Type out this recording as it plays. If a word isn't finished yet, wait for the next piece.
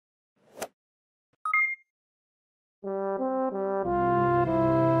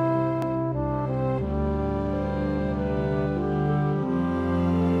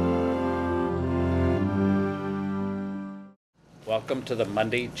Welcome to the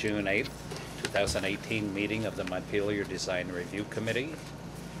Monday, June 8th, 2018 meeting of the Montpelier Design Review Committee.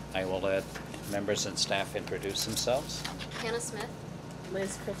 I will let members and staff introduce themselves. Hannah Smith.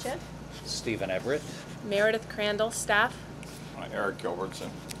 Liz Pritchett. Stephen Everett. Meredith Crandall, staff. Eric Gilbertson.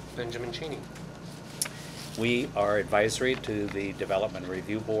 Benjamin Cheney. We are advisory to the Development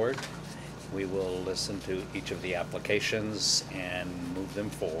Review Board. We will listen to each of the applications and move them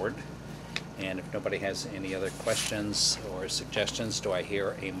forward. And if nobody has any other questions or suggestions, do I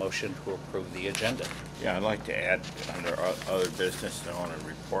hear a motion to approve the agenda? Yeah, I'd like to add under other business, I want to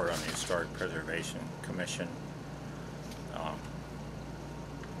report on the Historic Preservation Commission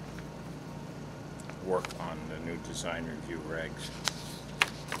work on the new design review regs.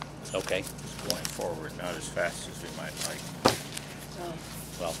 Okay. It's going forward, not as fast as we might like. Oh.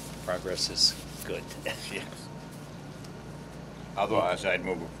 Well, progress is good. Yes. Otherwise, I'd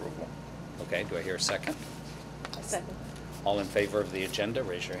move approval. Okay, do I hear a second? A second. All in favor of the agenda,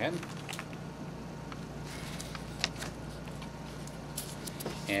 raise your hand.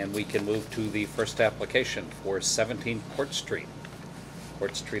 And we can move to the first application for 17 Court Street.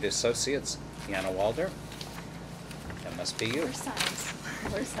 Court Street Associates, Deanna Walder. That must be you. We're signs.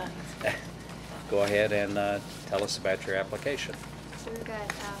 We're signs. Go ahead and tell us about your application. So we've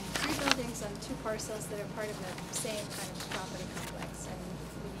got 3 buildings on 2 parcels that are part of the same kind of property complex, and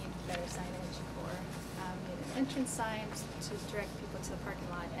we need better signage for we need an entrance sign to direct people to the parking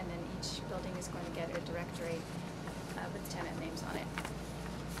lot, and then each building is going to get a directory with tenant names on it.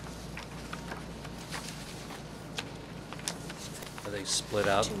 Are they split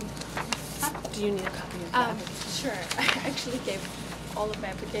out? Do you need a copy of that? Sure. I actually gave all of my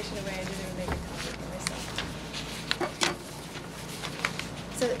application away. I didn't even make a copy for myself.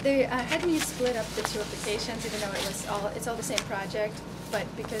 So they had me split up the 2 applications, even though it's all the same project, but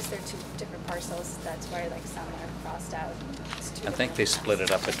because they're 2 different parcels, that's why like some are crossed out. I think they split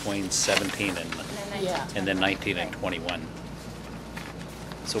it up between 17 and Yeah. and then 19 and 21.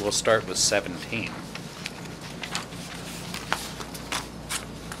 So we'll start with 17.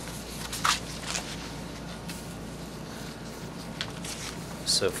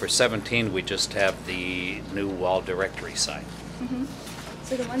 So for 17, we just have the new wall directory sign. Mm-hmm.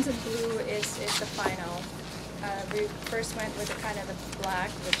 So the ones in blue is the final. We first went with a kind of a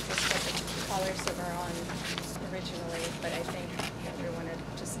black, which was what the colors that were on originally, but I think that we want to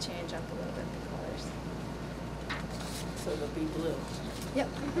just change up a little bit the colors. So it'll be blue. Yep.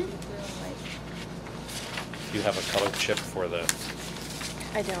 Blue and white. Do you have a color chip for the,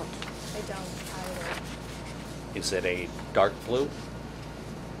 I don't. I don't either. is it a dark blue?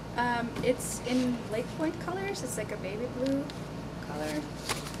 It's in Lake Point colors. It's like a baby blue color.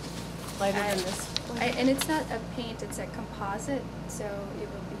 Lighter And than this one? and it's not a paint, it's a composite, so it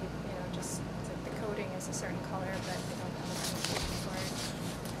will be, just it's like the coating is a certain color, but they don't have a paint for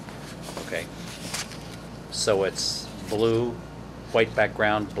it. Okay. So it's blue, white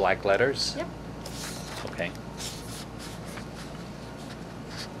background, black letters? Yep. Okay.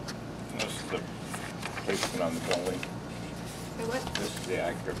 This is the placement on the building. So what? This is the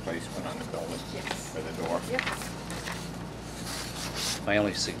accurate placement on the building. Yes. For the door. Yep. My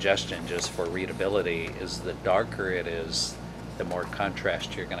only suggestion, just for readability, is the darker it is, the more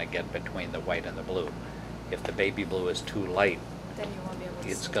contrast you're going to get between the white and the blue. If the baby blue is too light, Then you won't be able to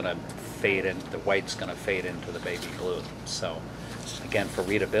it's see. going to fade in, the white's going to fade into the baby blue. So, again, for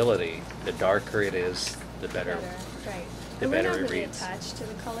readability, the darker it is, the better. Right. The But better we're it not really reads. attached to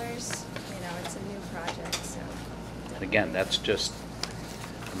the colors. It's a new project, so. And again, that's just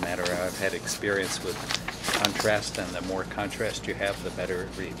a matter of, I've had experience with contrast, and the more contrast you have, the better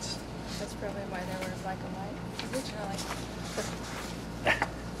it reads. That's probably why they were black and white originally.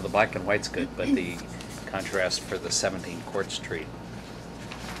 Well, the black and white's good, but the contrast for the 17 Court Street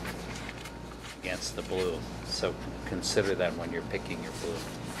against the blue. So consider that when you're picking your blue.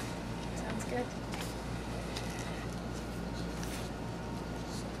 Sounds good.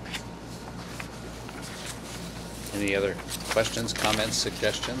 Any other questions, comments,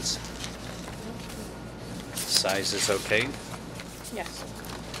 suggestions? Size is okay? Yes.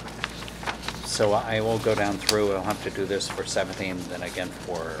 So I will go down through. I'll have to do this for 17, then again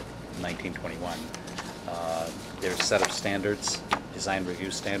for 1921. There's a set of standards, design review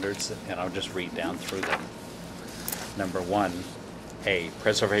standards, and I'll just read down through them. Number 1, A,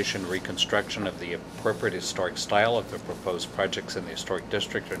 preservation reconstruction of the appropriate historic style of the proposed projects in the historic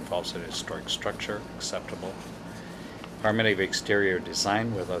district involves an historic structure, acceptable. Harmony of exterior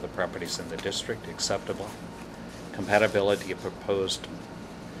design with other properties in the district, acceptable. Compatibility of proposed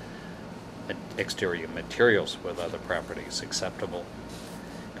exterior materials with other properties, acceptable.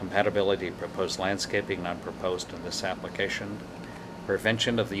 Compatibility of proposed landscaping, not proposed in this application,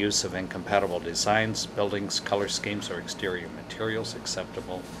 Prevention of the use of incompatible designs, buildings, color schemes, or exterior materials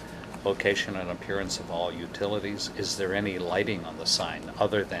acceptable. Location and appearance of all utilities. Is there any lighting on the sign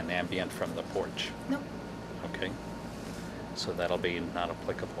other than ambient from the porch? Nope. Okay, so that'll be not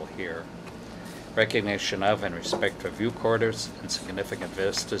applicable here. Recognition of and respect for view corridors and significant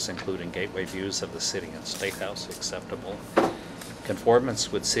vistas, including gateway views of the city and state house, acceptable.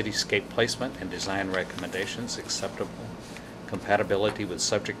 Conformance with cityscape placement and design recommendations, acceptable. Compatibility with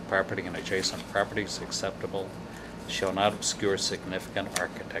subject property and adjacent properties, acceptable. Shall not obscure significant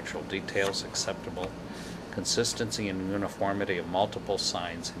architectural details, acceptable. Consistency and uniformity of multiple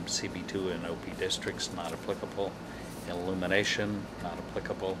signs in CB2 and OP districts, not applicable. Illumination, not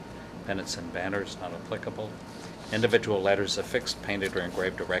applicable. Pennants and banners, not applicable. Individual letters affixed, painted, or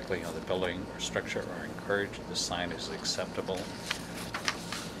engraved directly on the building or structure are encouraged. The sign is acceptable.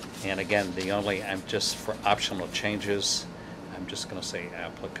 And again, I'm just for optional changes, I'm just going to say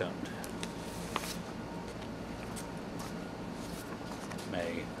applicant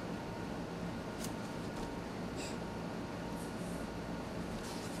may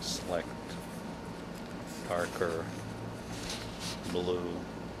select darker blue.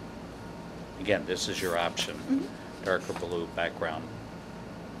 Again, this is your option. Mm-hmm. Darker blue background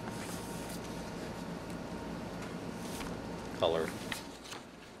color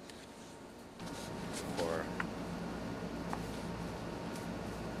or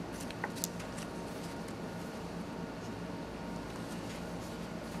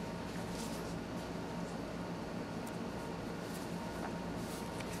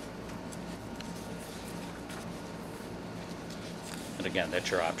and again, that's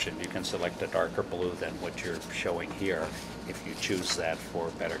your option. You can select a darker blue than what you're showing here if you choose that for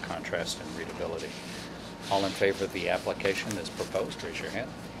better contrast and readability. All in favor of the application as proposed, raise your hand.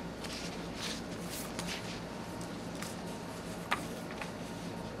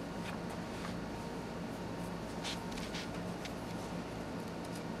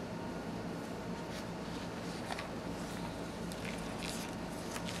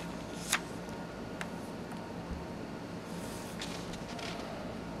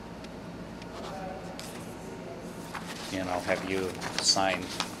 And I'll have you sign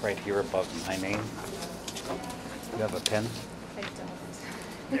right here above my name. You have a pen? I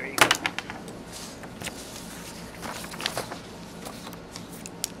don't. There you go.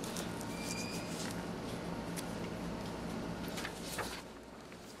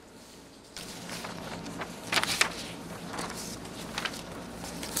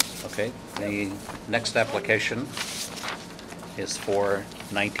 Okay, the next application is for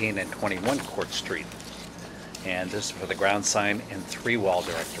 19 and 21 Court Street. And this is for the ground sign and 3 wall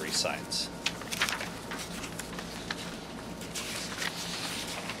directory signs.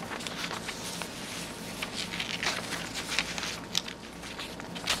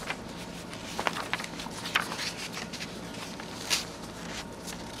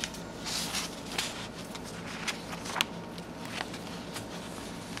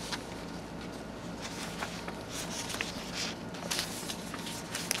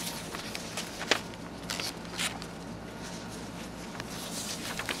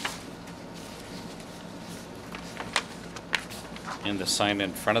 And the sign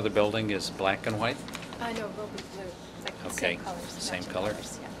in front of the building is black and white? No, will be blue. It's like the Okay, same colors. same matching color?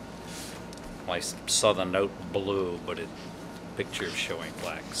 colors, yeah. Well, I saw the note blue, but it picture is showing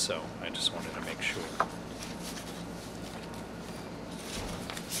black, so I just wanted to make sure.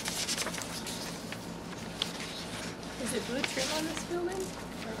 Is it blue trim on this building?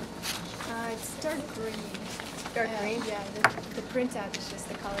 It's dark green. Dark green? Yeah, the printout is just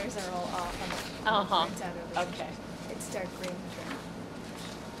the colors are all off on the Uh-huh. printout over Okay. It's dark green trim.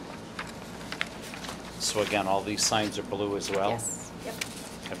 So again, all these signs are blue as well? Yes, yep.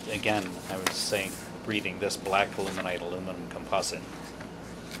 Again, I was saying, reading this black illuminate aluminum composite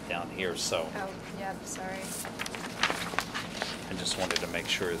down here, so Oh, yeah, sorry. I just wanted to make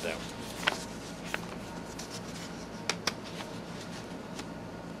sure that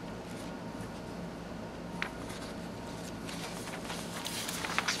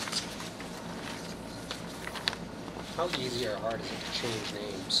How easy or hard is it to change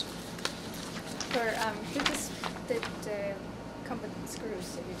names? They're just, come with screws,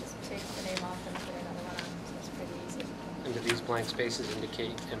 so you just take the name off and put another one on, so it's pretty easy. And do these blank spaces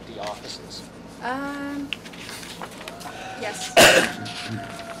indicate empty offices? Yes.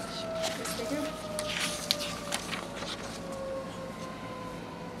 Yes, they do.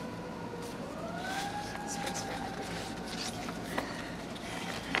 Space for advertising.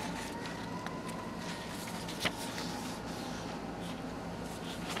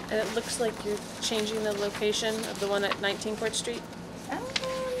 And it looks like you're changing the location of the one at 19 Court Street?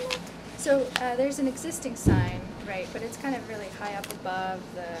 So there's an existing sign, right, but it's kind of really high up above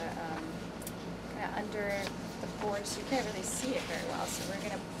the, kind of under the porch, so you can't really see it very well. So we're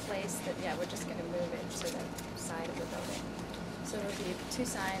gonna place that, yeah, we're just gonna move it to the side of the building. So there'll be two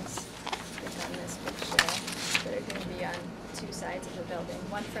signs, like on this picture, that are gonna be on two sides of the building.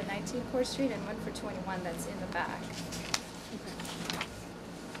 One for 19 Court Street and one for 21 that's in the back.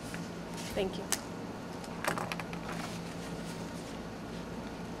 Thank you.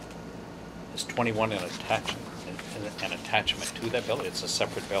 Is 21 an attachment to that building? It's a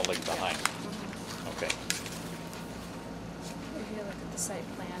separate building behind? Okay. If you look at the site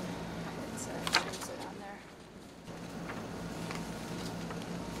plan, it shows it on there.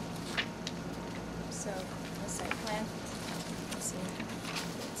 So, the site plan, you can see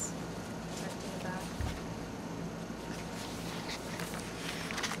it's tucked in the back.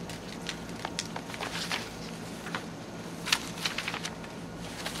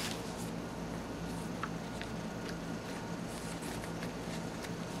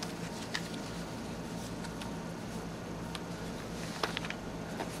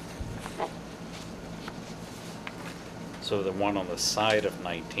 So the one on the side of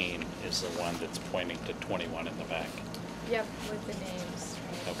 19 is the one that's pointing to 21 in the back? Yep, with the names,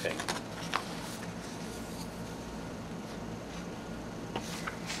 right? Okay.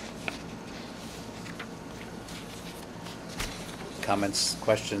 Comments,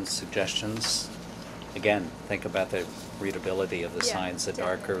 questions, suggestions? Again, think about the readability of the Yeah, signs. The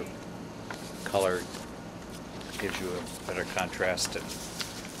darker definitely. color gives you a better contrast.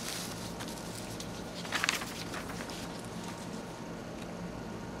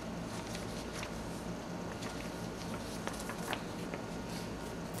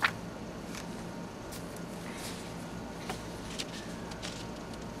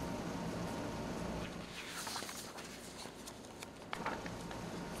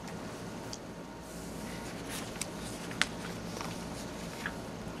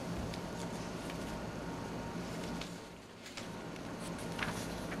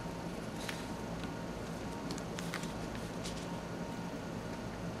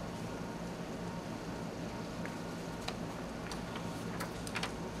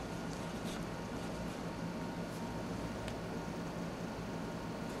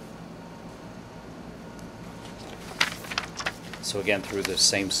 So again, through the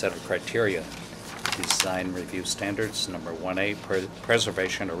same set of criteria, design review standards, number 1A,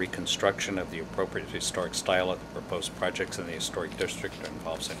 preservation or reconstruction of the appropriate historic style of the proposed projects in the historic district that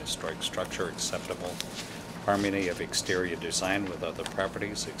involves an historic structure acceptable, harmony of exterior design with other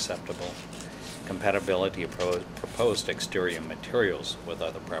properties acceptable, compatibility of proposed exterior materials with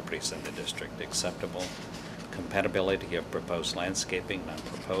other properties in the district acceptable, compatibility of proposed landscaping not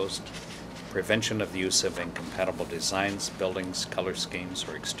proposed, prevention of the use of incompatible designs, buildings, color schemes,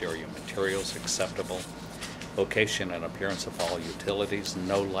 or exterior materials acceptable, location and appearance of all utilities,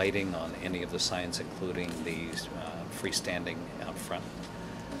 no lighting on any of the signs including the freestanding out front,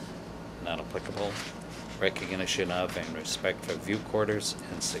 not applicable, recognition of and respect for view quarters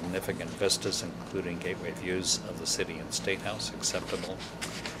and significant vistas including gateway views of the city and state house acceptable,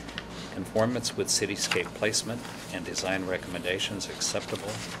 conformance with cityscape placement and design recommendations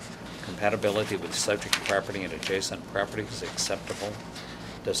acceptable, compatibility with subject property and adjacent properties acceptable,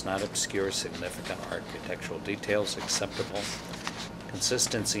 does not obscure significant architectural details acceptable,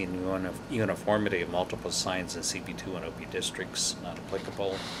 consistency and uniformity of multiple signs in CB2 and OP districts not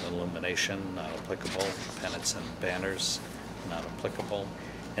applicable, illumination not applicable, pennants and banners not applicable,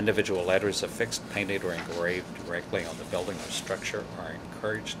 individual letters affixed, painted, or engraved directly on the building or structure are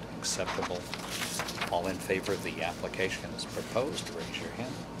encouraged, acceptable. All in favor of the application as proposed, raise your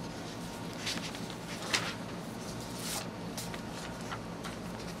hand.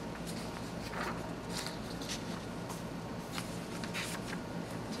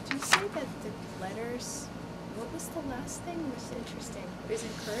 Did you say that the letters, what was the last thing? It was interesting. Is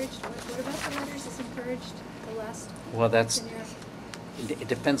encouraged, what about the letters is encouraged, the last? Well, that's, in your- it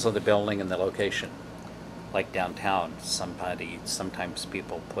depends on the building and the location. Like downtown, sometimes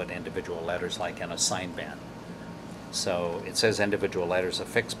people put individual letters like in a sign band. So it says individual letters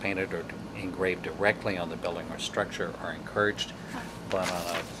affixed, painted, or engraved directly on the building or structure are encouraged. But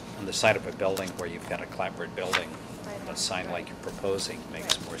on the side of a building where you've got a clapboard building, a sign like you're proposing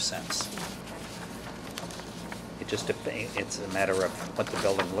makes more sense. It just it's a matter of what the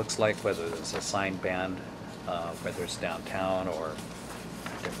building looks like, whether there's a sign band, whether it's downtown or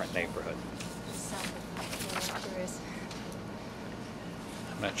a different neighborhood. Sounded curious.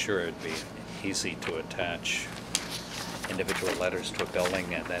 I'm not sure it'd be easy to attach individual letters to a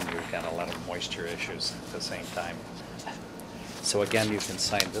building and then you've got a lot of moisture issues at the same time. So again, you can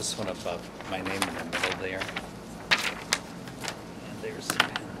sign this one above my name in the middle there. And there's the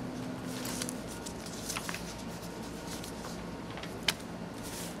pen.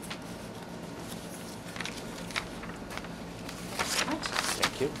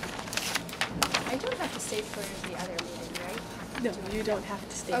 Thank you. I don't have to stay for the other meeting, right? No, you don't have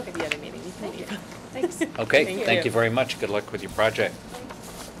to stay for Okay. the other meeting. You can Thank you. leave. Thanks. Okay, Thank thank you. you very much. Good luck with your project.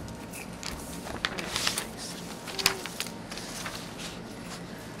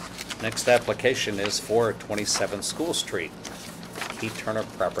 Next application is for 27 School Street, Keith Turner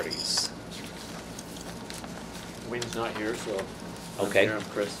Properties. Wayne's not here, so I'm Okay. here. I'm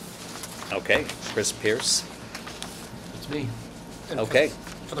Chris. Okay, Chris Pierce. It's me. And Okay.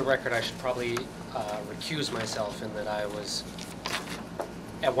 For the record, I should probably recuse myself in that I was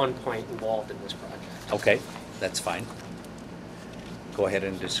at one point involved in this project. Okay, that's fine. Go ahead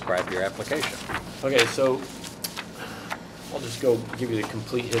and describe your application. Okay, so I'll just go give you the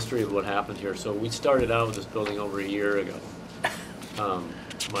complete history of what happened here. So we started out with this building over a year ago.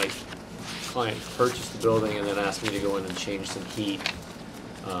 My client purchased the building and then asked me to go in and change some heat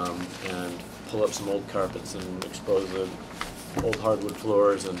and pull up some old carpets and expose the old hardwood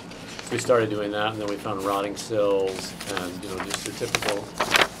floors. And we started doing that, and then we found rotting sills and, just your typical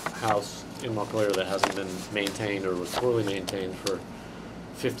house in Montpelier that hasn't been maintained or was poorly maintained for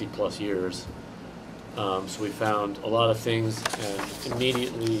 50+ years. So we found a lot of things and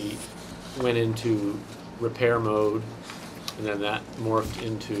immediately went into repair mode, and then that morphed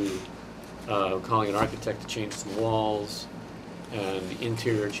into calling an architect to change some walls and the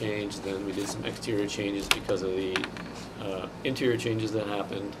interior change. Then we did some exterior changes because of the interior changes that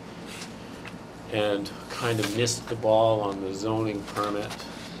happened, and kind of missed the ball on the zoning permit.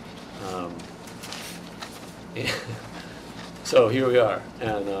 So here we are,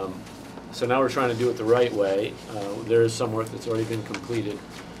 and so now we're trying to do it the right way. There is some work that's already been completed.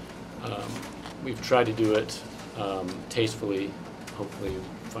 We've tried to do it tastefully. Hopefully you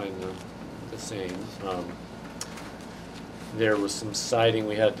find the same. There was some siding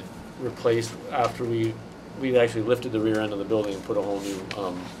we had to replace after we actually lifted the rear end of the building and put a whole new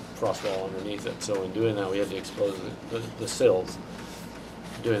frost wall underneath it. So in doing that, we had to expose the sills.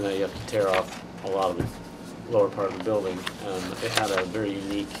 Doing that, you have to tear off a lot of the lower part of the building, and it had a very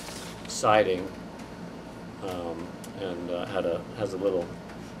unique siding, and has a little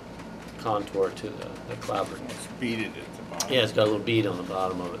contour to the clapboard. It's beaded at the bottom. Yeah, it's got a little bead on the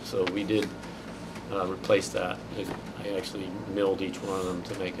bottom of it, so we did replace that. I actually milled each one of them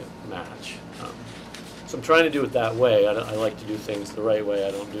to make it match. So I'm trying to do it that way. I like to do things the right way.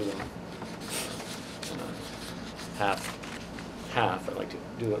 I don't do them half. I like to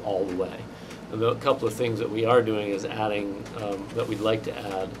do it all the way. And a couple of things that we are doing is adding, that we'd like to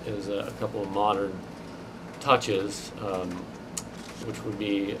add, is a couple of modern touches, which would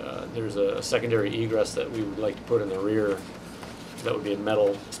be, there's a secondary egress that we would like to put in the rear. That would be a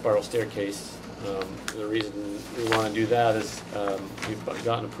metal spiral staircase. The reason we want to do that is we've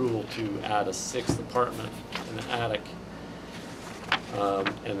gotten approval to add a 6th apartment in the attic,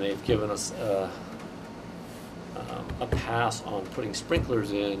 and they've given us a pass on putting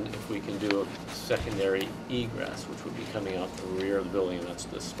sprinklers in if we can do a secondary egress, which would be coming out the rear of the building, and that's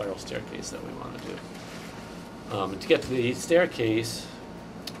the spiral staircase that we want to do. And to get to the staircase,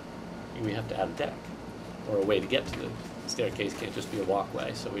 we have to add a deck, or a way to get to the staircase. Can't just be a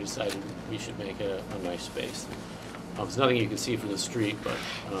walkway, so we decided we should make a nice space. There's nothing you can see from the street, but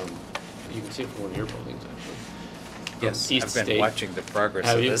you can see it from one of your buildings, actually. Yes, East I've been State. watching the progress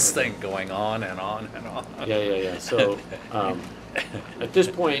Have of you? this thing going on and on and on. Yeah. So at this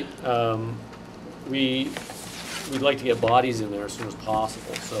point, we'd like to get bodies in there as soon as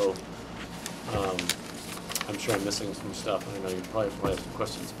possible. So I'm sure I'm missing some stuff. I know you probably have some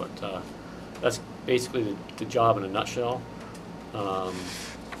questions, but that's basically the job in a nutshell.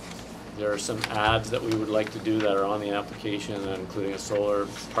 There are some ads that we would like to do that are on the application, including a solar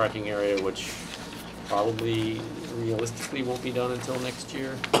parking area, which probably realistically won't be done until next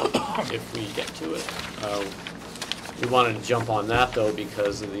year if we get to it. We wanted to jump on that though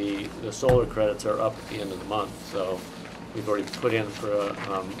because the solar credits are up at the end of the month, so we've already put in for a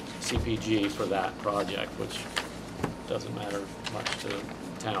CPG for that project, which doesn't matter much to the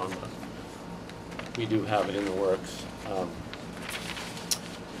town, but we do have it in the works.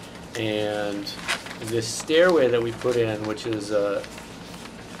 And this stairway that we put in, which is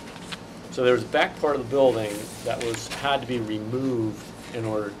so there was a back part of the building that had to be removed in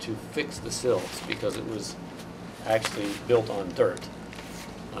order to fix the sills because it was actually built on dirt.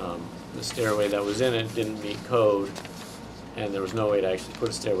 The stairway that was in it didn't meet code, and there was no way to actually put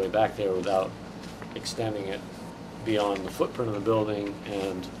a stairway back there without extending it beyond the footprint of the building,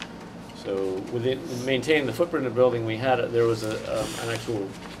 and so within maintaining the footprint of the building, there was an actual,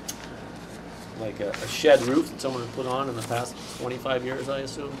 like a shed roof that someone had put on in the past 25 years, I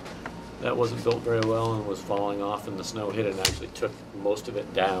assume. That wasn't built very well and was falling off, and the snow hit it and actually took most of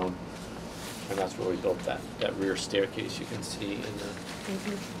it down. And that's where we built that rear staircase you can see in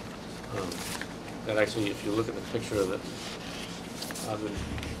the, that actually, if you look at the picture of it,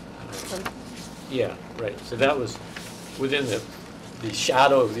 yeah, right, so that was within the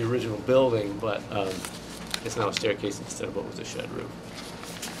shadow of the original building, but it's now a staircase instead of what was a shed roof.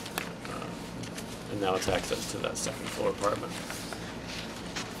 And now it's access to that second floor apartment.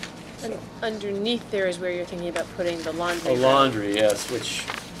 And underneath there is where you're thinking about putting the laundry A room. laundry, yes, which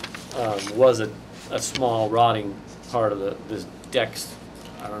was a small rotting part of this deck's,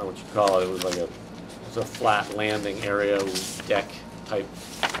 I don't know what you call it, it was like it was a flat landing area with deck type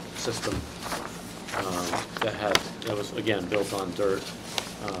system that was again built on dirt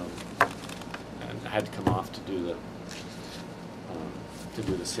and had to come off to do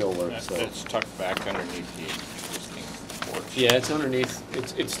the sill work. So It's tucked back underneath the existing porch. yeah, it's underneath.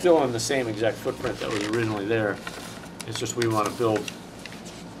 It's still on the same exact footprint that was originally there. It's just we want to build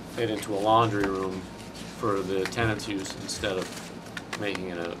it into a laundry room for the tenants' use instead of making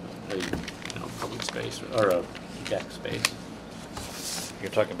it a public space or a deck space. You're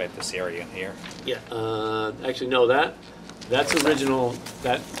talking about this area here? Yeah. Actually, no. That's original.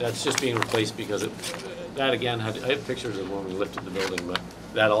 That's just being replaced because that again I have pictures of when we lifted the building, but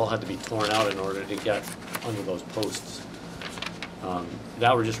that all had to be torn out in order to get under those posts.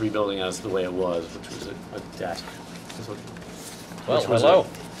 That we're just rebuilding as the way it was, which was a deck. Well, Which was hello.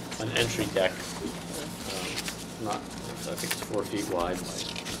 An entry deck. I think it's 4 feet wide by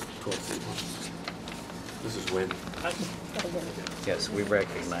 12 feet long. This is Win. Yes, we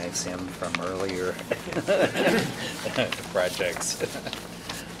recognize him from earlier projects. The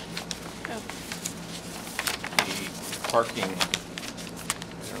parking,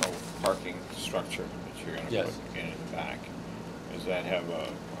 parking structure that you're gonna Yes. put in the back, does that have a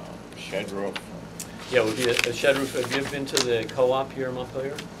shed roof? Yeah, it would be a shed roof. Have you ever been to the co-op here in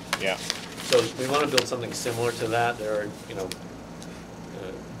Montpelier? Yeah. So we want to build something similar to that. There are,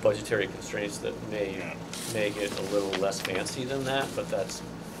 budgetary constraints that may make it a little less fancy than that, but that's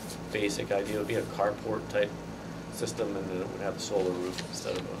basic idea. It would be a carport type system, and then it would have a solar roof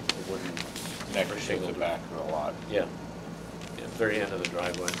instead of a wooden Next or to shingle. the back of the lot. Yeah, very end of the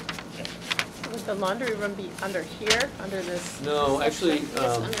driveway. Yeah. Would the laundry room be under here, under this? No, actually, It's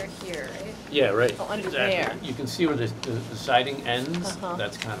under here, right? yeah, right. Oh, under Exactly. there. You can see where the siding ends. Uh-huh.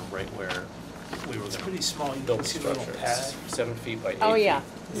 That's kind of right where we were It's gonna pretty small, you build can the see the little structure. pad, It's 7 feet by 8 Oh, feet. yeah,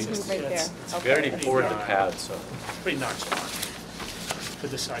 We Mhm, just- right there. it's Okay. We already pretty poured the wide. pad, so. pretty notched on.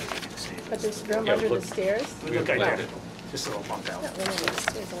 But the siding you can see. But there's room Yeah, under look- the stairs? Look right Where? there, just a little bump out. Not one of those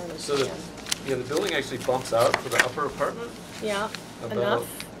stairs, I don't So the, understand. yeah, the building actually bumps out for the upper apartment Yeah, about enough?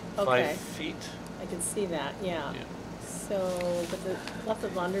 5 Okay, feet. I can see that, yeah. Yeah. So, but the left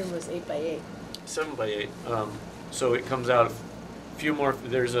of laundry room was 8 by 8. 7 by 8. So it comes out a few more,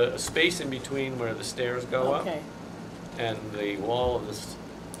 there's a space in between where the stairs go up. Okay, And the wall of this,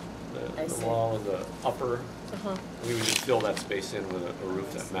 I the see. wall of the upper, uh-huh. we would just fill that space in with a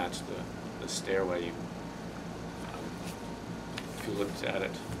roof that matched the stairway. If you looked at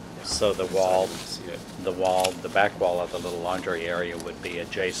it. So the wall, you can see it. the back wall of the little laundry area would be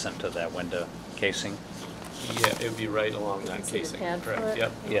adjacent to that window casing? Yeah, it would be right along You that can see the casing, pad for correct, it?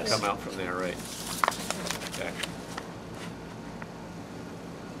 yep. Yes. Come out from there, right. Exactly.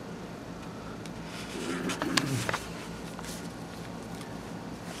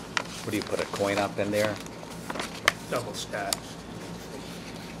 What do you put a coin up in there? Double stack.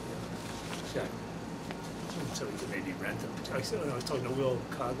 Yeah. So we could maybe rent them. I was talking to Will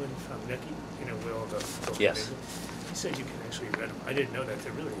Coglin from Nicky, Will, the building Yes. manager. He said you can actually rent them. I didn't know that.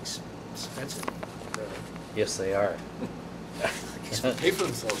 They're really expensive. Yes, they are. Pay for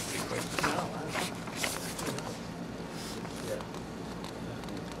themselves pretty quick. No, I don't know. Yeah.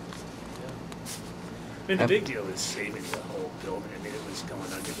 I mean, the big deal is saving the whole building. I mean, it was going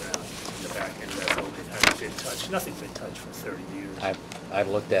underground in the back end of that building. Hadn't been touched. Nothing's been touched for 30 years. I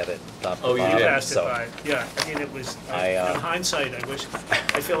looked at it top to Oh, you bottom, did? Passed it so by. Yeah, I mean, it was, I, in hindsight,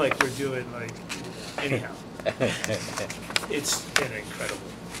 I feel like we're doing anyhow. It's been incredible,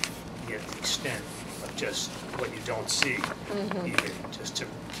 yet the extent of just what you don't see, even just to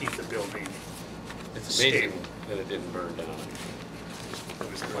keep the building It's amazing stable. that it didn't burn down. There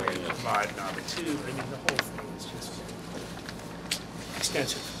was plenty of mud and all, but too, I mean, the whole thing is just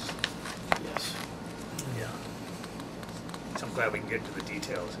extensive. Yes. Yeah. So I'm glad we can get into the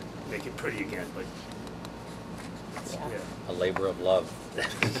details and make it pretty again, but a labor of love.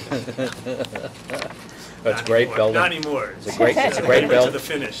 But it's Not a great anymore. building. Not anymore. It's a great To building. the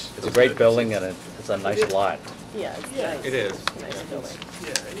finish. It's a great building and it's a nice lot. Yeah, it's Yeah. nice. It is. It's a nice building. Yeah,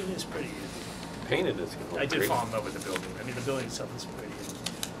 it is pretty. Painted is I did fall in love with the building. I mean, the building itself is pretty.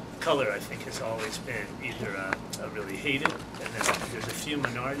 Color, I think, has always been either a really hated, and then there's a few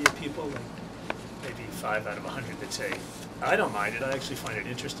minority of people, like maybe 5 out of 100, that say, I don't mind it. I actually find it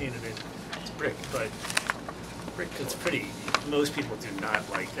interesting, and it's brick, but it's pretty. Most people do not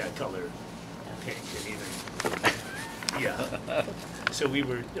like that color pink, and even yeah. So we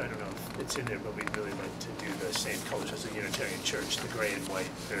were, I don't know if it's in there, but we'd really like to do the same colors as the Unitarian Church, the gray and white,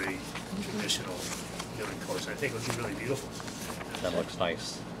 very traditional building colors. I think it would be really beautiful. That looks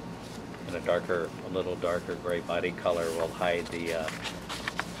nice. And a little darker gray body color will hide the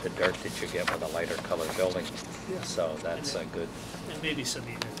dirt that you get with a lighter color building. Yeah. So that's a good, And maybe some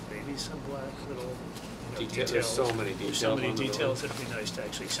black little Detail- details. there's so many There's so details many on the details, building. it'd be nice to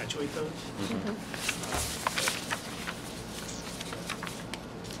actually accentuate those.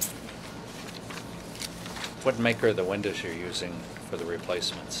 what maker are the windows you're using for the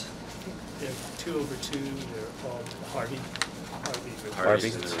replacements? They're 2x2, they're all Harvey.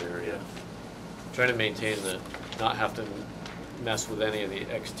 Harvey's in Harvey? there, yeah. Trying to maintain not have to mess with any of the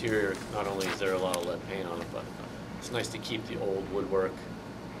exterior. Not only is there a lot of lead paint on it, but it's nice to keep the old woodwork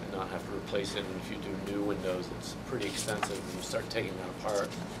and not have to replace it. And if you do new windows, it's pretty expensive when you start taking that apart.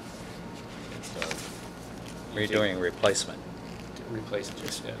 You're doing replacement, Replace it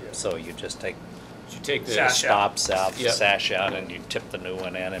just, yeah. so you just take You take the Sash out. stops out, Yep. sash out, and you tip the new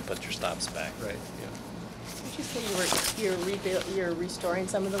one in and put your stops back. Right, yeah. Did you say you're restoring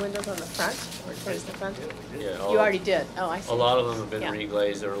some of the windows on the front, or towards the front? Yeah, You already did, oh, I see. A lot of them have been Yeah.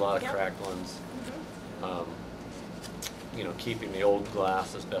 reglazed. There were a lot of Yeah. cracked ones. Mhm. Keeping the old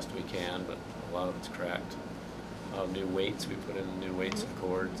glass as best we can, but a lot of it's cracked. New weights, we put in new weights and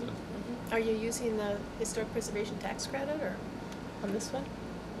cords. And Are you using the historic preservation tax credit, or on this one?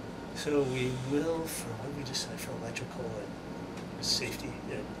 So we will, for what did we decide, for electrical and safety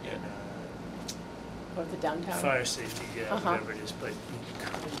and Or the downtown? fire safety, yeah, Uh-huh. whatever it is, but we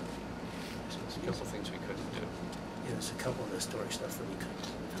could, there's a couple things we couldn't do. yeah, there's a couple of historic stuff that we could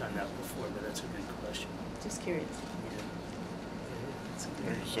have done that before, but that's a good question. Just curious. Yeah. Yeah, that's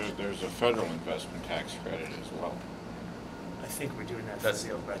a good- There's a federal investment tax credit as well. I think we're doing that for That's-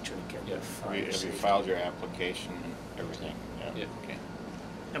 the electric and yeah. the fire Have you safety. filed your application and everything? Yeah. Okay.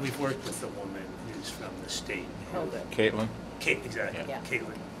 And we've worked with the woman who's from the state. Oh, good. Caitlin? Kate, exactly, Yeah.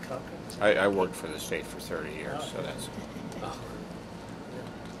 Caitlin Cochran. is it? I worked for the state for 30 years, Oh, so okay. that's, Oh,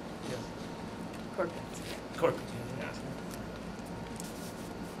 yeah, Corporate. yeah. Corporate, yeah.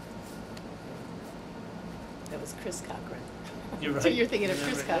 That was Chris Cochran. You're right. So you're thinking of Yeah,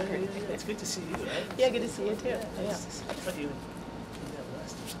 Chris right. Cochran. Yeah, yeah, it's good to see you, right? Yeah, good to see you too. Yeah, Yeah. nice to see you. I thought you did that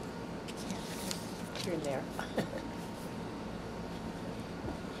last time. Here and there.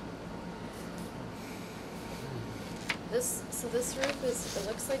 So this roof is, it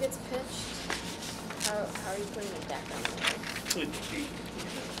looks like it's pitched. How are you putting it back on there?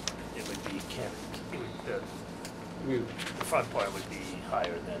 It would be, the front part would be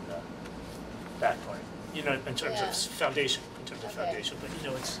higher than the back part. You know, in terms Yeah. of foundation, Okay. but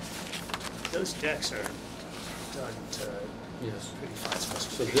those decks are done to Yes. pretty fine So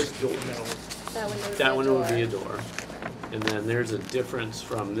specifications. this door, That one would be that a one door. would be a door. And then there's a difference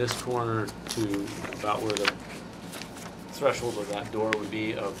from this corner to about where the threshold of that door would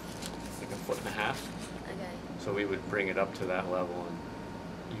be of like 1.5 feet. Okay. So we would bring it up to that level and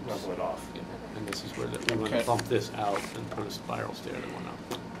you Level it off. Yeah. And this is where we want to Okay. bump this out and put a spiral stair that went up.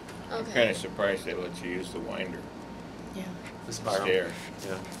 I'm Okay. kinda surprised they let you use the winder Yeah. The spiral. stair.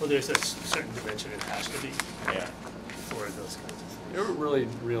 Yeah. Well, there's a certain dimension it has to be Yeah, for those kinds of things. They were really,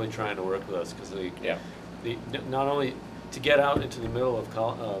 really trying to work with us because yeah. not only to get out into the middle of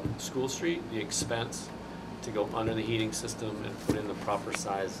School Street, the expense to go under the heating system and put in the proper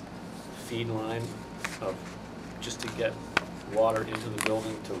size feed line of just to get water into the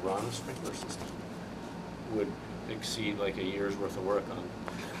building to run a sprinkler system would exceed like a year's worth of work on,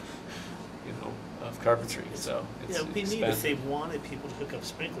 of carpentry. So it's Yeah, it'd be neat if expensive. they wanted people to hook up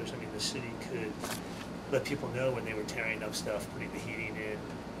sprinklers. I mean, the city could let people know when they were tearing up stuff, putting the heating in,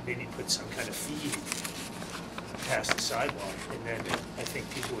 maybe put some kind of feed past the sidewalk, and then I think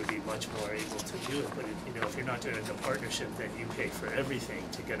people would be much more able to do it. But if you're not doing it in a partnership, then you pay for everything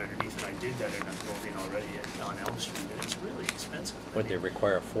to get underneath. And I did that in a building already on Elm Street, and it's really expensive. Would they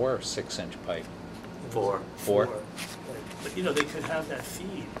require 4 or 6-inch pipe? Four. Four? But they could have that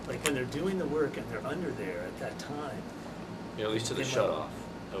feed, like when they're doing the work and they're under there at that time. At least to the They might- shut off.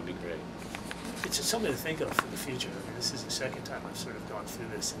 That would be great. it's just something to think of for the future. I mean, this is the second time I've sort of gone through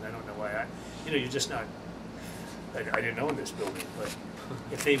this, and I don't know why you're just not, I didn't own this building, but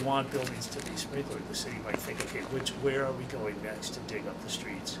if they want buildings to be sprinklered, the city might think, okay, where are we going next to dig up the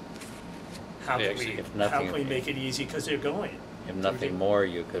streets? How Yeah, can we, if how nothing- can we make it easy, because they're going. If nothing more,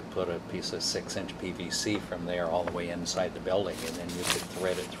 you could put a piece of 6-inch PVC from there all the way inside the building, and then you could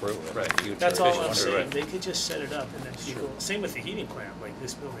thread it through in the Right. future. That's all if you I'm wanted. saying, Right. they could just set it up, and then people, Sure. same with the heating plant, like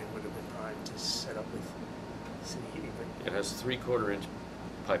this building would have been primed to set up with city heating, but It has 3/4 inch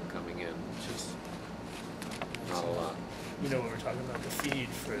pipe coming in, which is not a lot. you know what we're talking about, the feed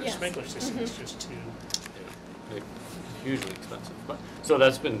for the Yes. sprinkler system is just too, They're hugely expensive, but, so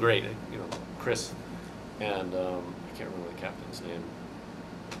that's been great, you know, Chris and, I can't remember the captain's name,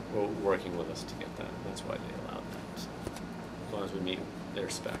 were working with us to get that, that's why they allowed that, so, as long as we meet their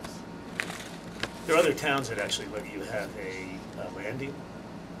specs. there are other towns that actually let you have a landing,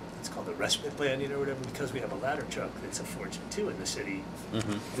 it's called a respite landing or whatever, because we have a ladder truck that's a fortune too in the city.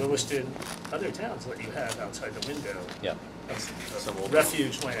 Mhm. Williston, other towns let you have outside the window. Yeah. Some A old-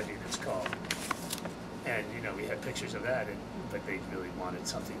 refuge landing, it's called. And, you know, we had pictures of that, but they really wanted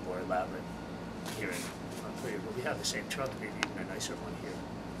something more elaborate here in Montpelier. But we have the same truck, maybe even a nicer one here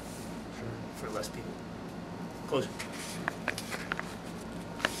for less people. Closer.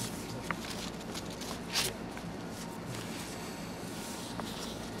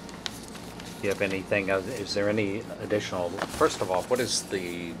 Do you have anything, is there any additional, first of all, what is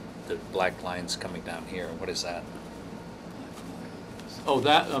the black lines coming down here? What is that? Oh,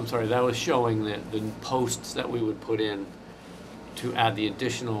 that, I'm sorry, that was showing the posts that we would put in to add the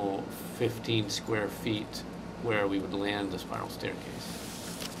additional 15 square feet where we would land the spiral staircase.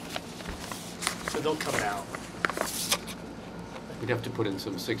 So they'll come out. We'd have to put in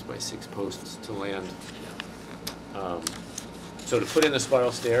some 6x6 posts to land. So to put in the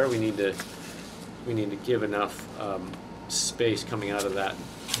spiral stair, we need to give enough space coming out of that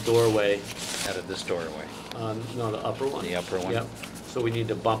doorway. Out of this doorway? No, the upper one. The upper one? Yep. So we need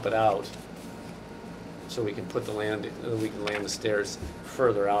to bump it out so we can put the land the stairs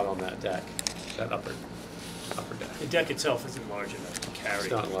further out on that deck, that upper deck. The deck itself isn't large enough to carry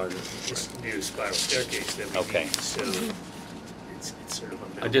It's not larger. this new spiral staircase that we Okay. need. So it's sort of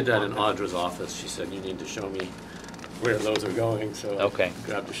a. I did that in minimal Audra's office. She said, you need to show me where those are going, so Okay. I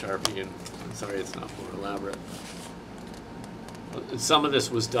grabbed a Sharpie and, I'm sorry it's not more elaborate. Some of this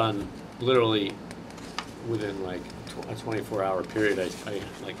was done literally within like a 24-hour period.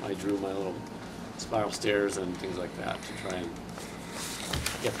 I drew my little spiral stairs and things like that to try and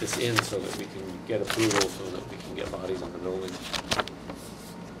get this in so that we can get approval so that we can get bodies on the building.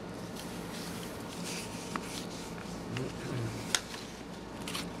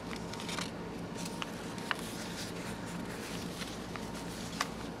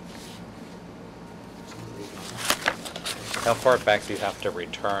 How far back do you have to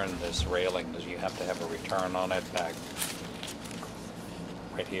return this railing? Do you have to have a return on it back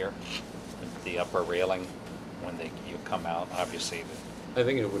right here? The upper railing, when you come out, obviously, I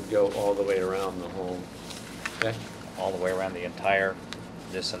think it would go all the way around the whole deck. all the way around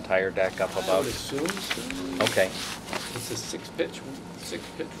this entire deck up I would above? assume so. Okay, It's a six pitch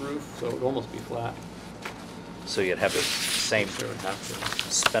roof, so it would almost be flat. so you'd have the same Sure, it would have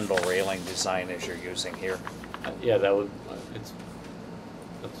to. spindle railing design as you're using here? Yeah, that would,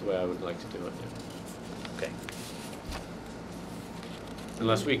 that's the way I would like to do it, yeah. Okay.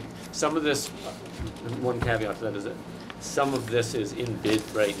 Unless some of this, one caveat to that is that some of this is in bid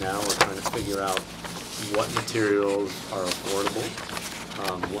right now. We're trying to figure out what materials are affordable,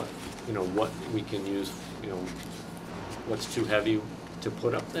 what we can use, what's too heavy to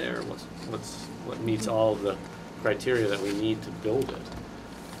put up there, what meets all of the criteria that we need to build it.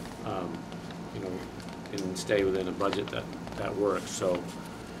 And stay within a budget that works. So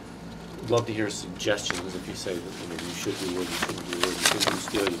I'd love to hear suggestions if you say that you should do wood, you shouldn't do wood, you should do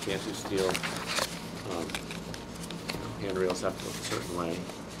steel, you can't do steel. Handrails have to look a certain way.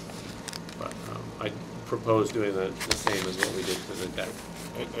 But I propose doing the same as what we did to the deck.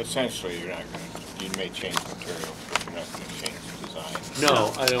 Essentially, you may change materials, but you're not gonna change design.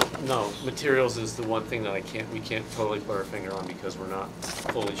 No, I don't, no. Materials is the one thing that we can't totally put our finger on because we're not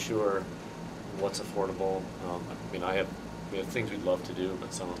fully sure what's affordable. We have things we'd love to do,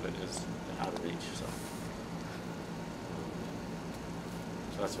 but some of it is out of reach, so.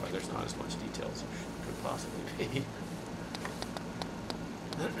 So that's why there's not as much detail as there could possibly be.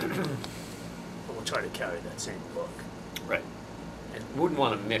 But we'll try to carry that same look. Right. And wouldn't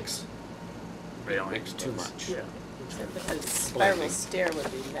want to mix Railing, too that's- much. Yeah. But the spiral stair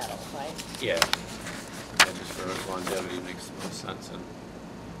would be metal, right? Yeah. Yeah, just for longevity makes the most sense and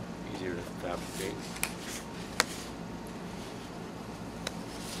easier to fabricate.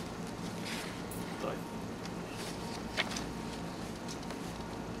 But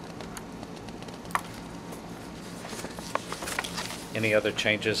Any other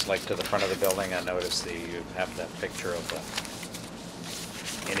changes, like to the front of the building? I noticed that you have that picture of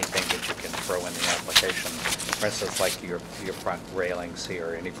anything that you can throw in the application. For instance, like your front railings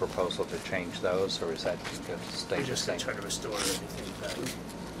here, any proposal to change those, or is that going to stay We the just same? try to restore everything back.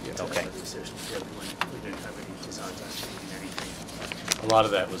 Okay. We didn't have any designs on changing anything. a lot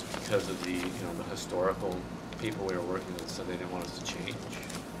of that was because of the, the historical people we were working with, so they didn't want us to change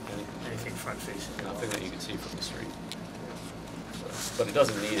anything. Anything front facing. at all. Nothing that you could see from the street. But it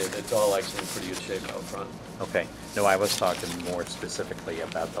doesn't need it, it's all actually in pretty good shape out front. Okay. No, I was talking more specifically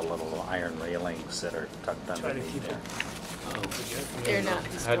about the little iron railings that are tucked Try to underneath keep there. it. They're not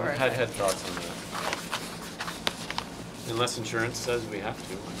historic. Had thoughts on that. Unless insurance says we have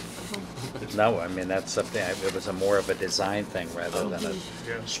to. No, I mean, that's something, it was more of a design thing rather than a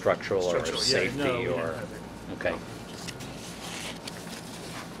Yeah. structural or Structural, yeah, safety no, we didn't or, have it. okay.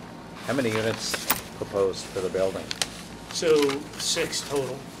 How many units proposed for the building? So 6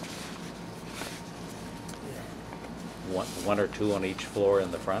 total. One or two on each floor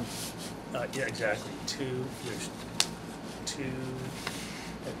in the front? Yeah, exactly. 2, there's 2,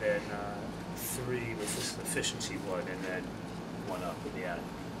 and then 3 with this efficiency one, and then 1 up in the attic.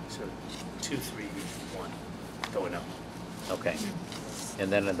 So 2, 3, 1 going up. Okay. And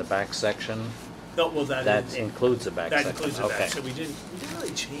then in the back section, No, well, that is. includes the back That section? includes the Okay. back, so we didn't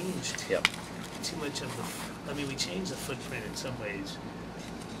really change Yep. too much of we changed the footprint in some ways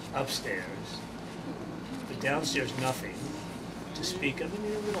upstairs, but downstairs nothing to speak of. I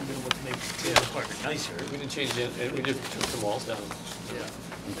mean, a little bit of what makes the apartment nicer. We didn't change it, and we just took some walls down.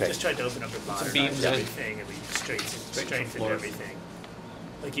 Yeah. Okay. Just tried to open up and modernize beams in. everything, and we strengthened floors. everything.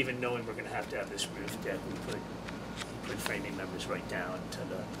 Like even knowing we're gonna have to have this roof deck, we put framing members right down to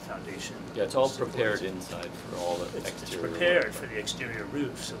the foundation. Yeah, it's all supports. prepared inside for all the It's exterior. prepared work. for the exterior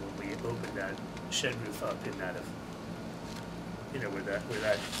roof, so when we open that shed roof up in that, where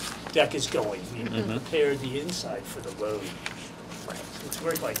that deck is going, we Mhm. prepared the inside for the load. So it's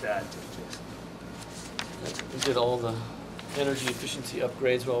work like that to just. We did all the energy efficiency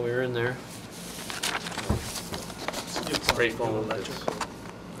upgrades while we were in there. Spray foam.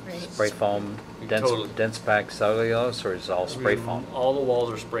 Great. Spray foam, We dense, totally- dense packed cellulose, or is it all spray foam? All the walls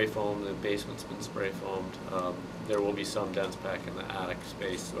are spray foam, the basement's been spray foamed. There will be some dense pack in the attic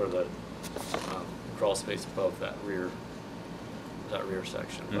space, or the crawl space above that rear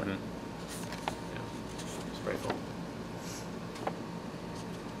section, but, Mhm. yeah, spray foam.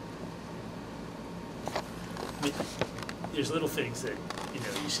 I mean, there's little things that,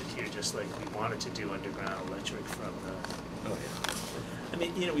 you sit here just like we wanted to do underground electric from the. Oh, yeah. I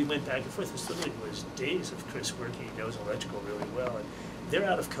mean, we went back and forth. This literally was days of Chris working. He knows electrical really well, and they're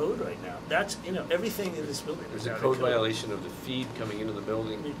out of code right now. That's, everything in this building is There's out a of code violation of the feed coming into the I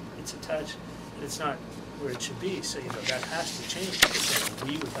building. mean, it's attached, and it's not where it should be. So, that has to change, because then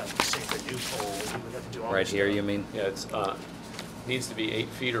we would have to sink a new pole. We would have to do all Right this here, stuff. you mean? Yeah, it's, needs to be 8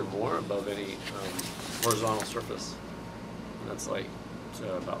 feet or more above any horizontal surface. And that's like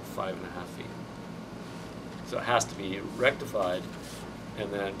about 5.5 feet. So it has to be rectified,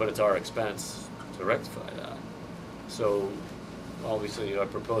 and then, but it's our expense to rectify that. So obviously I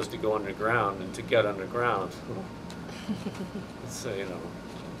propose to go underground, and to get underground, it's,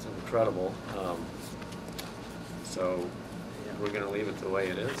 it's incredible. So we're gonna leave it the way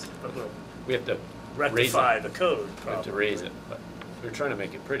it is. But we'll We have to raise rectify it. the code, We probably. have to raise it, but we're trying to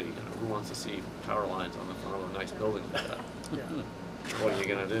make it pretty. Who wants to see power lines on the front of a nice building like that? Yeah. What are you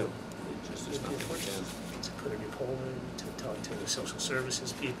gonna do? There's just nothing we can. To put a new pole in, to talk to the social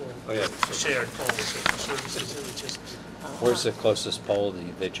services people. Oh, yeah. Shared pole with social services, it was just. Where's the closest pole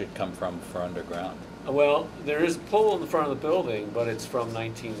that you'd come from for underground? Well, there is a pole in the front of the building, but it's from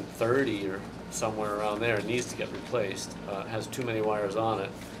 1930 or somewhere around there. It needs to get replaced. It has too many wires on it,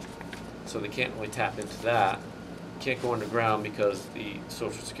 so they can't really tap into that. Can't go underground because the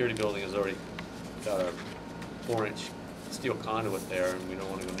Social Security building has already got a 4-inch steel conduit there, and we don't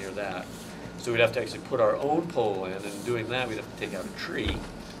want to go near that. So we'd have to actually put our own pole in, and doing that, we'd have to take out a tree.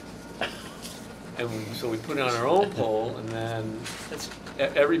 And so we put on our own pole, and then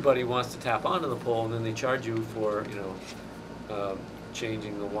everybody wants to tap onto the pole, and then they charge you for,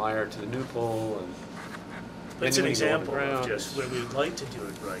 changing the wire to the new pole, and But it's then an you go example of underground. just where we'd like to do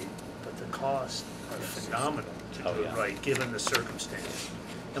it right, but the costs are phenomenal to Oh, do it yeah. right, given the circumstance.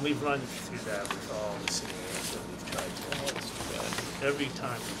 And we've run through that with all the scenarios that we've tried to. Every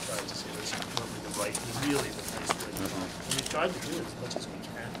time we've tried to say, listen, what would the right, really the place where we want. And we've tried to do it as much as we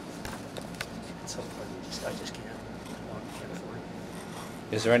can. some part of it, I just can't afford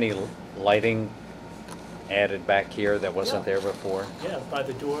it. Is there any lighting added back here that wasn't there before? Yeah, by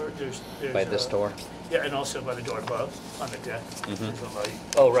the door, there's By this door? Yeah, and also by the door above, on the deck, Mhm. there's a light.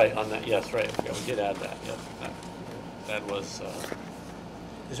 Oh, right, on that, yes, right, yeah, we did add that, yeah. That was,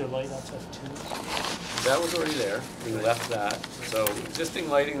 Is there a light outside too? that was already there, we left that. So existing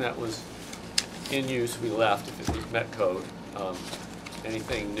lighting that was in use, we left if it was met code.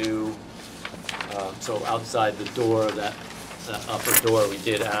 Anything new, so outside the door, that upper door, we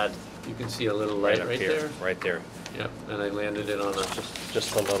did add, you can see a little light up right here, there. Right there. Yep, and I landed it on a,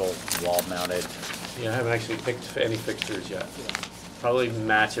 Just a little wall mounted. yeah, I haven't actually picked any fixtures yet. Probably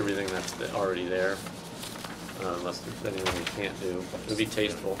match everything that's already there, unless there's anything we can't do. It would be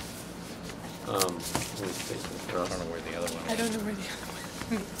tasteful. It's tasteful for I us. don't know where the other one I is. don't know where the other one.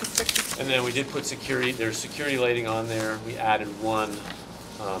 And then we did put security, there's security lighting on there. We added one,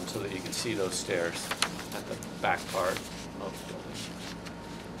 so that you can see those stairs at the back part of the building.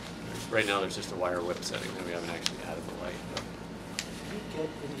 Right now, there's just a wire whip setting, and we haven't actually added the light. But Did you get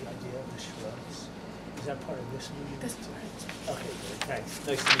any idea of the shrubs? Is that part of this new unit? This too? Okay, good, thanks.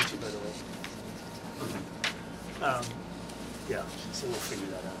 Nice to meet you, by the way. Yeah, so we'll figure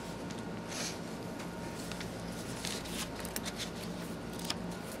that out.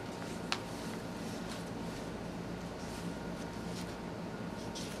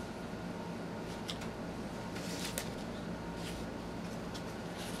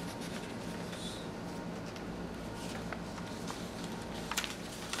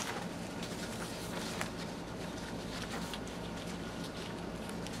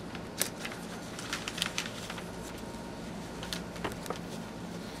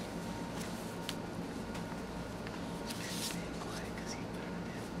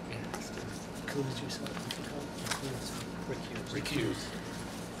 Includes yourself, includes, recuse,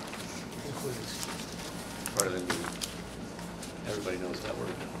 includes. part of the new, everybody knows that word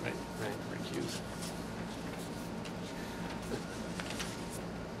now, right? Right, recuse.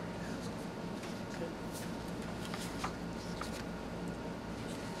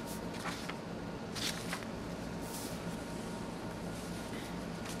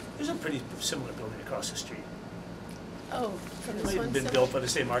 There's a pretty similar building across the street. Oh, from It this might one? have been so- built by the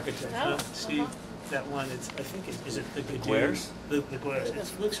same architect, huh? Oh, Steve, uh-huh. that one, it's, I think, is it the Gadu? Guares? The Guares, The it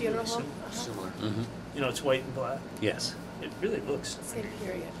looks really funeral home? similar. Similar. Mm-hmm. You know, it's white and black. Yes. It really looks. Same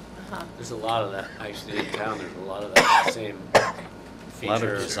period. Uh-huh. There's a lot of that, actually, in town, there's a lot of that same A lot of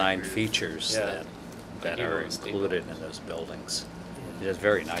feature. design features Yeah. that Here are on Steve. included in those buildings. It is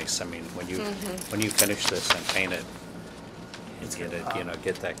very nice. I mean, when you finish this and paint it, It's get gonna it, you pop. know,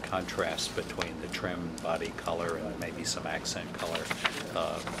 get that contrast between the trim, body color, and maybe some accent color.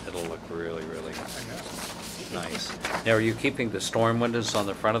 It'll look really, really nice. Now, are you keeping the storm windows on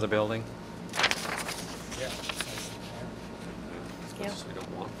the front of the building? Yeah. As much as we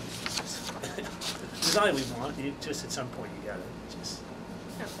don't want them. Design we want, you just at some point you gotta just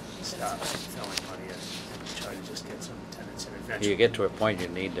Oh, stop that's fine. throwing money at it and try to just get some tenants in eventually. You get to a point you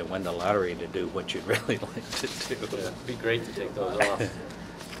need to win the lottery to do what you'd really like to do. Yeah, it'd be great to take those off.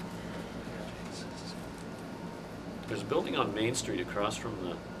 There's a building on Main Street across from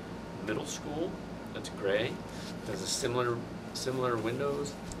the middle school that's gray. There's a similar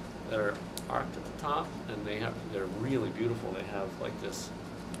windows that are arced at the top, and they're really beautiful. They have like this,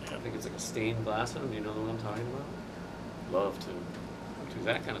 I think it's like a stained glass in them. Do you know what I'm talking about? Love to do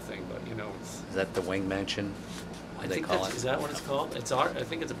that kind of thing, but you know, it's. Is that the wing mansion? I They think call that's, it? is that what it's called? It's art. I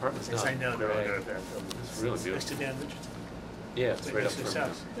think it's apartments now. Yes, I know, they're Gray. under that building. It's really Next to beautiful. Dan Richardson. Yeah, it's right up next to his from.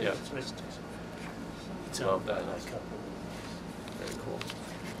 house. Yeah, It's right next to his house. It's Love owned by that that house. couple. very cool.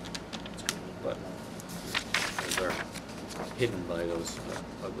 But those are hidden by those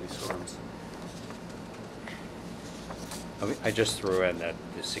ugly storms. I just threw in that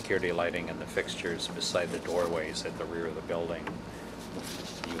the security lighting and the fixtures beside the doorways at the rear of the building.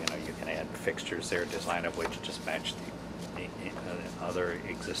 You know, you can add fixtures there, design of which just match the other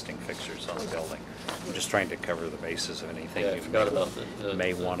existing fixtures on the building. I'm just trying to cover the bases of anything Yeah, I you forgot about the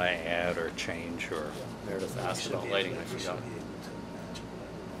may want to add or change or. Meredith asked about lighting, I forgot.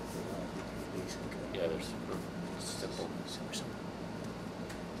 Yeah, they're super simple.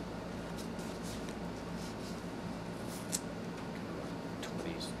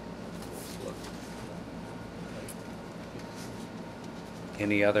 '20s look.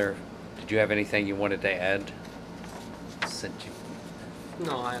 Any other, did you have anything you wanted to add? Since you,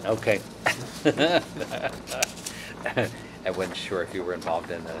 No, I. okay. I wasn't sure if you were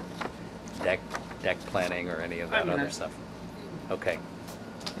involved in the deck planning or any of I that mean, other I- stuff. Okay.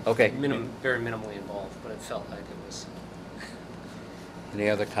 Okay. Very minimally involved, but it felt like it was Any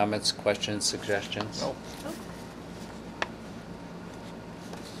other comments, questions, suggestions? No.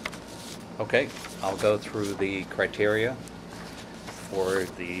 Okay, I'll go through the criteria for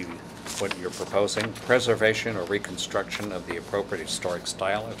what you're proposing. Preservation or reconstruction of the appropriate historic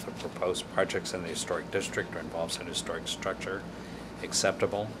style if the proposed projects in the historic district or involves an historic structure.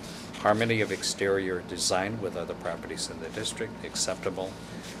 Acceptable. Harmony of exterior design with other properties in the district. Acceptable.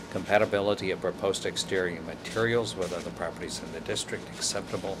 Compatibility of proposed exterior materials with other properties in the district.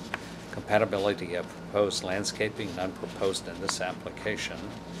 Acceptable. Compatibility of proposed landscaping, none proposed in this application.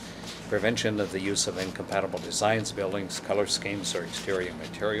 Prevention of the use of incompatible designs, buildings, color schemes, or exterior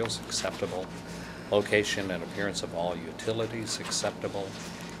materials. Acceptable. Location and appearance of all utilities. Acceptable.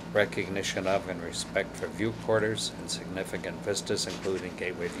 Recognition of and respect for view quarters and significant vistas, including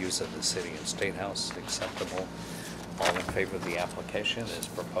gateway views of the city and state house. Acceptable. All in favor of the application as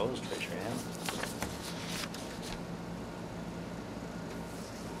proposed, raise your hand.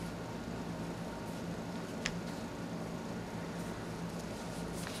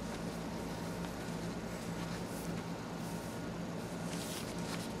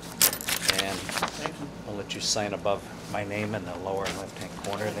 And I'll let you sign above my name in the lower left-hand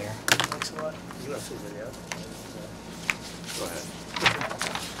corner there. Thanks a lot. You have to figure it out. Go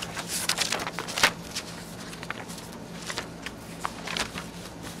ahead.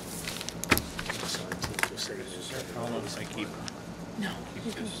 How long does I keep? No,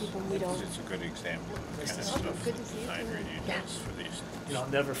 you can keep them, we don't. It's a good example of the kind of Oh, stuff good that to see you. design review Yeah. does for these. You know, I'll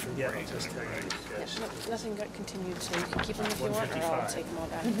never forget, I'll just tell you, Yeah, yes. nothing got continued, so you can keep them if you want, or I'll 155. take them all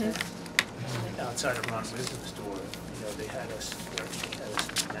back to. Outside of Ron Wisdom's store, you know, they had us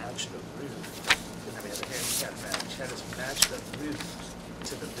match the roof. And then we had a handicap match, had us match the roof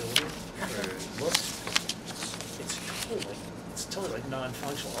to the building where it looks, it's totally like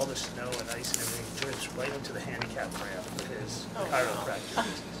non-functional. All the snow and ice and everything drips right into the handicap ramp for his chiropractor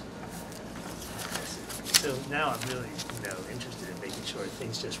business. So now I'm really, you know, interested in making sure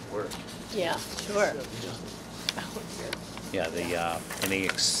things just work. Yeah, sure. Yeah, any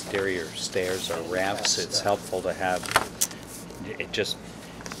exterior stairs or ramps, it's helpful to have it just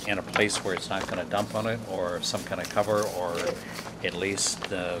in a place where it's not gonna dump on it, or some kind of cover, or at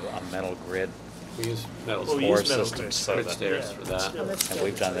least a metal grid We use metal Well, we floor use metal system, grids. so grid that, stairs yeah, for it's that. still- and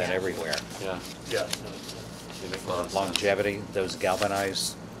we've done that everywhere. Yeah. Yeah. Make a lot of sense. Longevity, those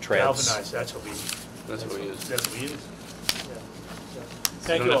galvanized treads. Galvanized, that's what we. That's what we use. That's what we use. Yeah. You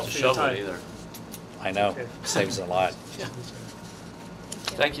Thank don't you all have to for your shovel time. it either. I know, Okay. saves a lot.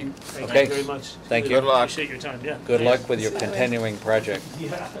 Thank you. Thank Okay. you very much. Thank Really you. Good luck. Appreciate your time, yeah. Good Thanks. luck with your continuing project.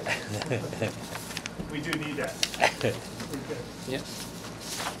 Yeah. We do need that. Yeah.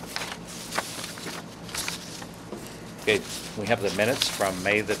 Okay, we have the minutes from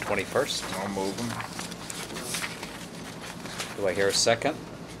May the 21st. I'll move them. Do I hear a second?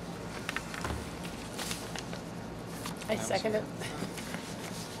 I second it.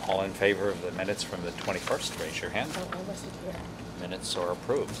 All in favor of the minutes from the 21st, raise your hand. Oh, I wasn't here. Minutes are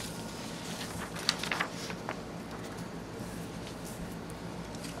approved.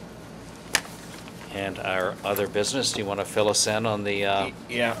 And our other business, do you want to fill us in on the,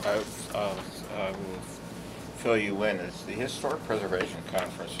 Yeah, I will fill you in. It's the Historic Preservation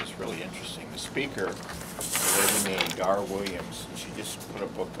Conference is really interesting. The speaker, a lady named Gar Williams, and she just put a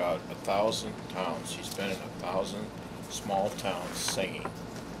book out, 1,000 towns. She's been in 1,000 small towns singing.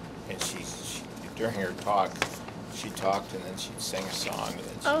 And she during her talk, she talked and then she'd sing a song. And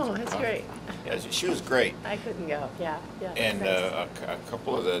then she'd Oh, that's talk. great. Yeah, she was great. I couldn't go, yeah. And thanks. a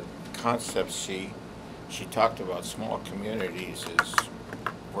couple of the concepts she talked about, small communities, is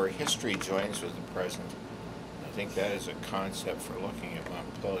where history joins with the present. I think that is a concept for looking at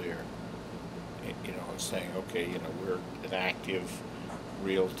Montpelier, you know, and saying, okay, you know, we're an active,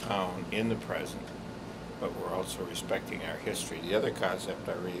 real town in the present, but we're also respecting our history. The other concept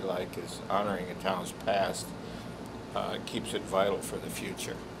I really like is honoring a town's past keeps it vital for the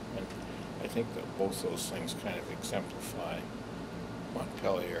future. And I think that both those things kind of exemplify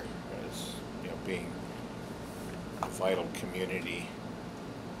Montpelier as, you know, being a vital community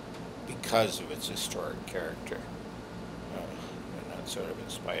because of its historic character, and not sort of in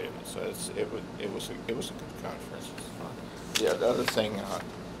spite of it. So it was a good conference. Yeah, the other thing,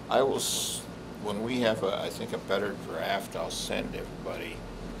 when we have I think a better draft, I'll send everybody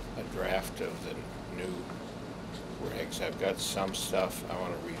a draft of the new regs. I've got some stuff, I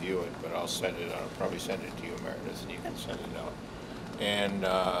want to review it, but I'll send it out. I'll probably send it to you, Meredith, and you can send it out. And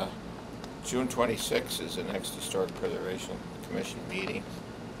June 26th is the next Historic Preservation Commission meeting,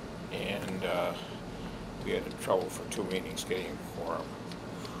 and we had trouble for 2 meetings getting a quorum.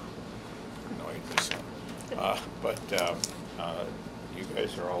 Annoyed me some. But you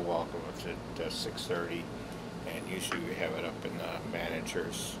guys are all welcome. It's at 6:30, and usually we have it up in the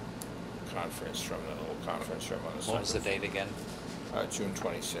managers' conference room, the little conference room on the What was the second date again? June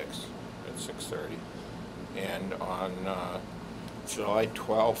 26th at 6:30. And on July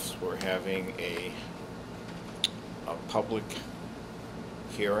 12th, we're having a public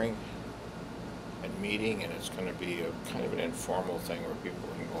hearing and meeting, and it's going to be a kind of an informal thing where people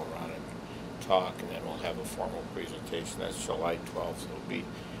can go around and talk, and then we'll have a formal presentation. That's July 12th. It'll be,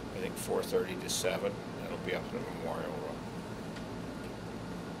 I think, 4:30 to 7. It'll be up in the Memorial Room.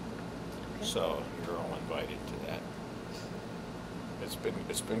 Okay. So you're all invited to that.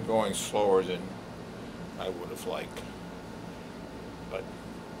 It's been going slower than I would have liked, but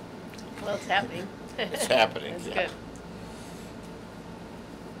Well, it's happening. it's happening. That's Yeah. good.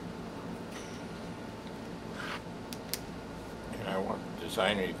 And I want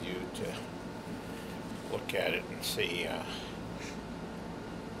design review to look at it and see,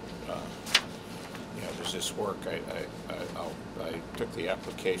 there's this work, I took the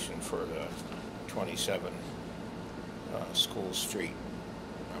application for the 27 School Street.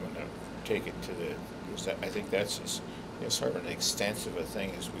 I'm gonna take it to the, I think that's sort of an extensive a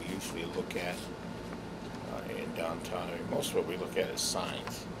thing as we usually look at in downtown. I mean, most of what we look at is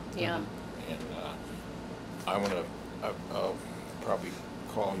signs. Yeah. And I'll probably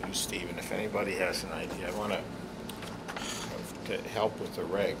call you, Stephen, if anybody has an idea. I want to help with the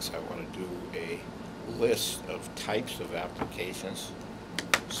regs, I want to do a list of types of applications.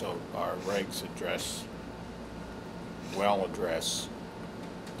 So our regs address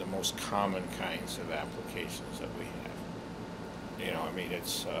the most common kinds of applications that we have. You know, I mean,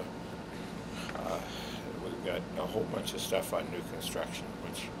 it's, we've got a whole bunch of stuff on new construction,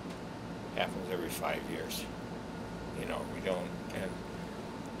 which happens every 5 years. You know, we don't, and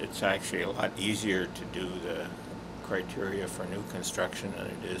it's actually a lot easier to do the criteria for new construction than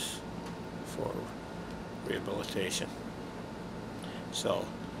it is for rehabilitation. So,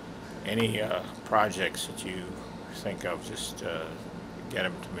 any projects that you think of, just get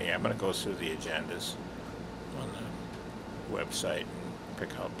them to me. I'm going to go through the agendas on the website and pick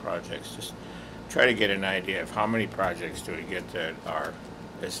out projects. Just try to get an idea of how many projects do we get that are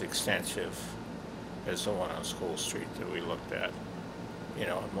as extensive as the one on School Street that we looked at. You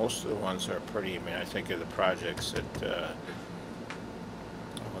know, most of the ones are pretty, I mean, I think of the projects that,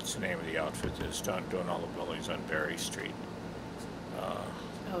 what's the name of the outfit that's doing all the buildings on Berry Street?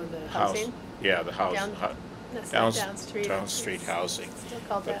 Oh, the housing? Yeah, the house. That's not down street. Down street housing. Still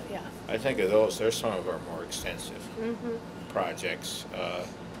called that, yeah. I think of those, they're some of our more extensive Mm-hmm. projects.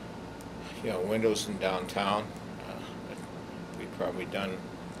 You know, windows in downtown, we've probably done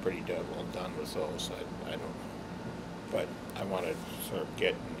pretty well done with those. I don't know. But I want to sort of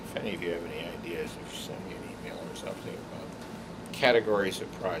get, if any of you have any ideas, if you send me an email or something about categories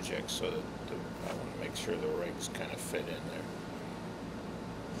of projects, so that I want to make sure the regs kind of fit in there.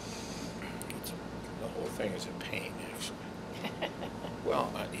 The whole thing is a pain, actually.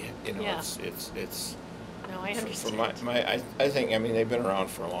 Well, you know, Yeah. it's. No, I understand. I think, I mean, they've been around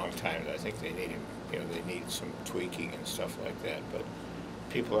for a long time. I think they need, you know, they need some tweaking and stuff like that. But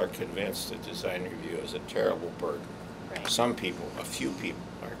people are convinced that design review is a terrible burden. Right. Some people, a few people,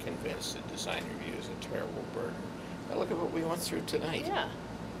 are convinced that design review is a terrible burden. Now look at what we went through tonight. Yeah.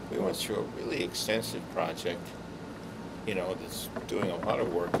 We went through a really extensive project, you know, that's doing a lot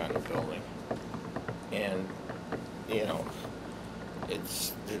of work on the building. And, you know,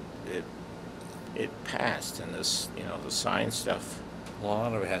 it passed, and this, you know, the sign stuff. Well, a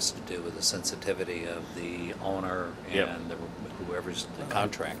lot of it has to do with the sensitivity of the owner Yep. and whoever's the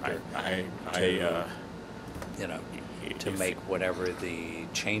contractor. You know, to if- make whatever the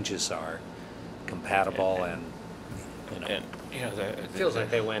changes are compatible and, you know. And, you know, It feels like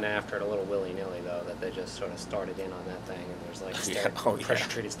they went after it a little willy-nilly, though, that they just sort of started in on that thing, and there's like Yeah, oh, yeah.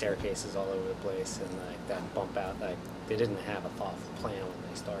 pressure-treated staircases all over the place, and like that bump out, like, they didn't have a thoughtful plan when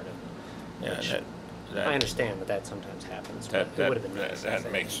they started. Yeah, which that- I understand that sometimes happens, but it would have been nice. I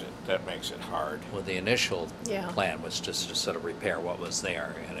think. that makes it hard. Well, the initial Yeah. plan was just to sort of repair what was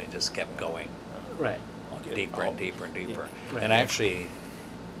there, and it just kept going Right. deeper and deeper and deeper. Right. And actually,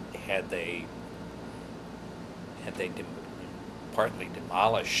 had they partly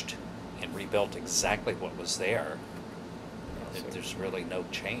demolished and rebuilt exactly what was there, there's really no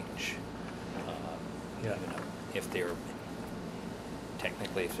change. You know, if they're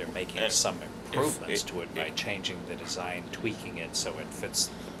making And some improvements if to it by changing the design, tweaking it so it fits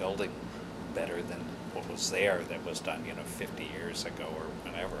the building better than what was there that was done, you know, 50 years ago or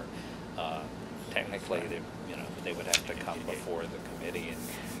whatever. Technically, they would have to come before the committee and,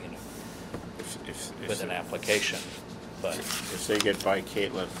 you know, with an application. but If they get by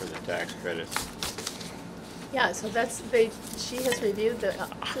Caitlin for the tax credits. Yeah, so she has reviewed the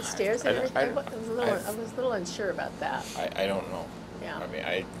stairs and I- everything. I was a little unsure about that. I don't know. Yeah. I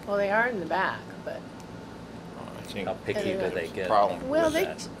mean, Well, they are in the back, but, I think. how picky do there's they get? Problem well, with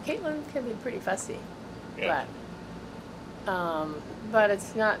that. Caitlin can be pretty fussy. Yeah. But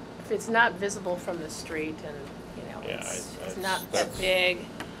it's not, if it's not visible from the street and, you know, Yeah, it's I- not that that's- big.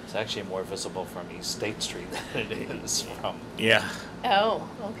 It's actually more visible from East State Street than it is from, Yeah. Oh,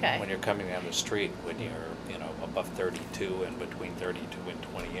 okay. when you're coming down the street, when you're, above 32 and between 32 and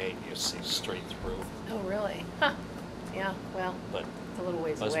 28, you see straight through. Oh, really? Huh. Yeah, well, But it's a little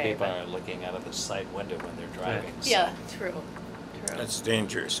ways away. most people but- are looking out of the side window when they're driving. so- Yeah, true. That's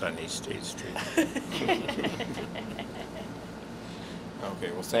dangerous on East State Street.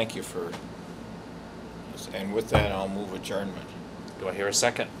 Okay, well, thank you for, and with that, I'll move adjournment. Do I hear a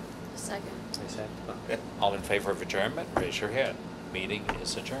second? Second. All in favor of adjournment, raise your hand. Meeting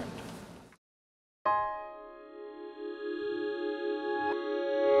is adjourned.